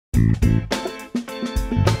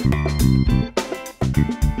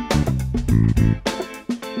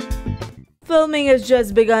Filming has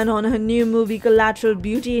just begun on her new movie Collateral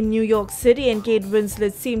Beauty in New York City, and Kate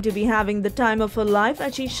Winslet seemed to be having the time of her life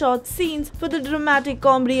as she shot scenes for the dramatic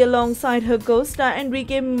comedy alongside her co-star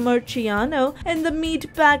Enrique Murciano in the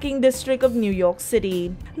Meatpacking district of New York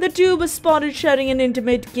City. The two were spotted sharing an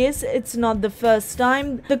intimate kiss. It's not the first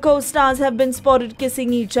time the co-stars have been spotted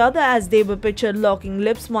kissing each other, as they were pictured locking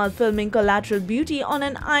lips while filming Collateral Beauty on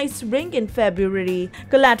an ice rink in February.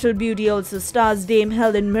 Collateral Beauty also stars Dame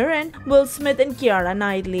Helen Mirren, Will Smith and Keira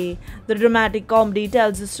Knightley. The dramatic comedy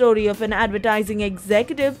tells the story of an advertising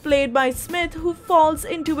executive played by Smith who falls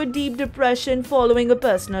into a deep depression following a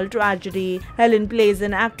personal tragedy. Helen plays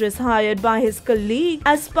an actress hired by his colleague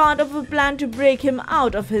as part of a plan to break him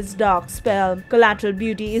out of his dark spell. Collateral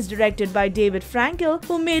Beauty is directed by David Frankel,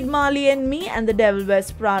 who made Marley and Me and The Devil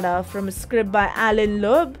Wears Prada, from a script by Alan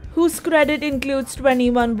Loeb, whose credit includes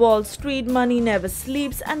 21 Wall Street, Money Never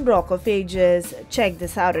Sleeps, and Rock of Ages. Check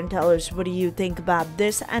this out and tell us what do you think about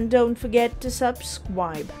this, and don't forget to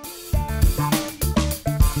subscribe.